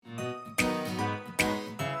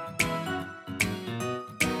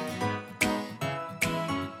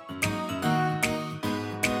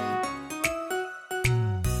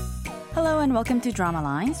and welcome to Drama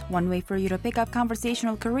Lines, one way for you to pick up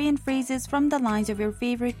conversational Korean phrases from the lines of your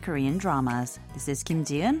favorite Korean dramas. This is Kim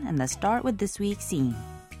Ji-eun, and let's start with this week's scene.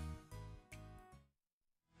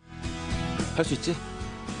 할 수 있지?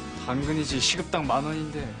 당근이지. 시급당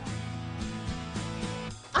 10,000원인데.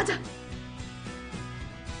 아자!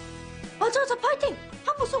 아자, 파이팅!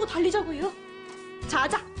 한번 쏘고 달리자고요. 자,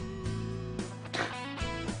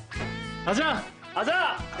 아자!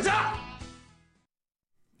 아자!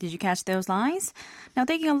 Did you catch those lines? Now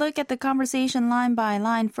taking a look at the conversation line by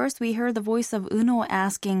line, first we heard the voice of Uno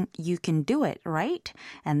asking, "You can do it, right?"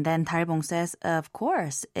 And then Dalbong says, "Of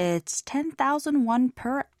course, it's 10,000 won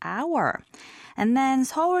per hour." And then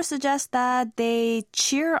Seoul suggests that they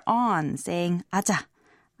cheer on, saying, "아자,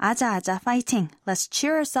 아자, fighting. Let's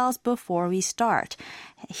cheer ourselves before we start.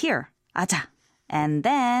 Here, 아자." And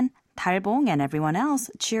then Dalbong and everyone else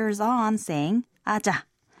cheers on, saying, "아자."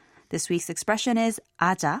 This week's expression is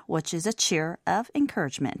아자, which is a cheer of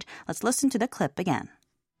encouragement. Let's listen to the clip again.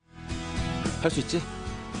 할 수 있지?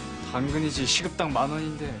 당근이지. 시급당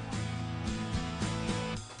 10,000원인데.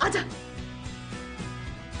 아자!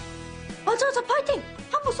 아자, 파이팅!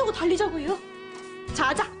 한번 쏘고 달리자고요.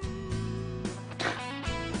 자,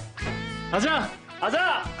 아자!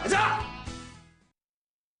 아자!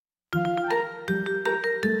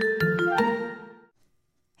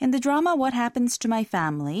 In the drama What Happens to My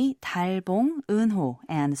Family, Dalbong, Eunho,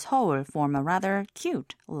 and Seoul form a rather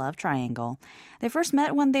cute love triangle. They first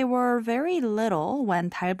met when they were very little, when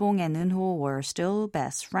Dalbong and Eunho were still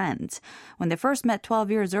best friends. When they first met 12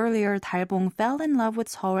 years earlier, Dalbong fell in love with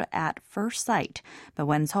Seoul at first sight. But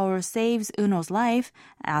when Seoul saves Eunho's life,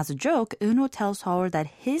 as a joke, Eunho tells Seoul that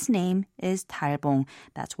his name is Dalbong.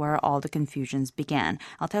 That's where all the confusions began.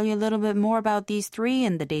 I'll tell you a little bit more about these three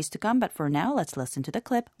in the days to come, but for now, let's listen to the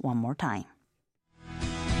clip one more time.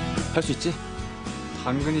 할 수 있지?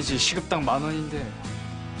 당근이지. 시급당 10,000원인데.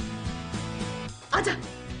 아자!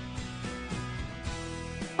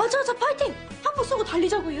 아자, 파이팅! 한번 쏘고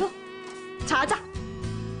달리자고요. 자, 아자!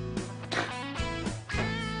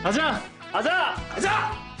 아자!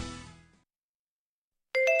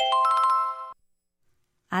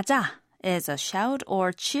 아자 is a shout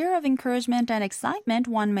or cheer of encouragement and excitement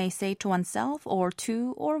one may say to oneself or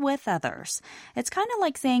to or with others. It's kind of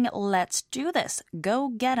like saying, "Let's do this," "Go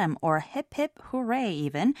get 'em," or "Hip hip hooray"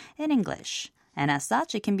 even in English. And as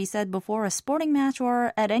such, it can be said before a sporting match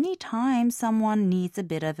or at any time someone needs a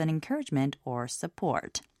bit of an encouragement or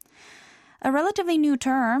support. A relatively new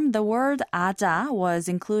term, the word 아자 was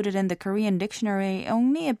included in the Korean dictionary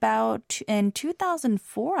only about in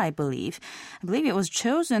 2004, I believe. I believe it was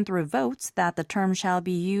chosen through votes that the term shall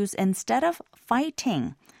be used instead of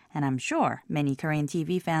fighting. And I'm sure many Korean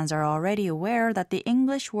TV fans are already aware that the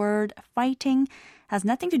English word fighting has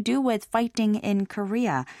nothing to do with fighting in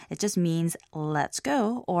Korea. It just means let's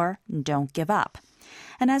go or don't give up.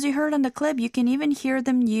 And as you heard on the clip, you can even hear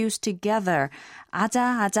them used together.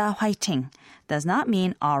 아자, 화이팅 does not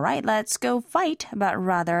mean, all right, let's go fight, but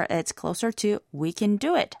rather it's closer to, we can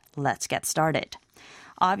do it, let's get started.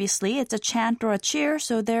 Obviously, it's a chant or a cheer,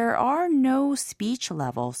 so there are no speech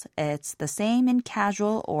levels. It's the same in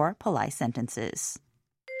casual or polite sentences.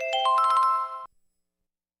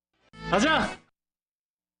 아자!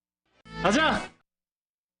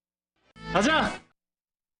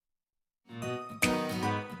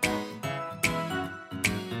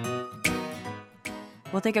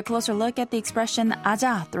 We'll take a closer look at the expression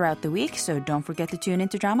아자 throughout the week, so don't forget to tune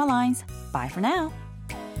into Drama Lines. Bye for now.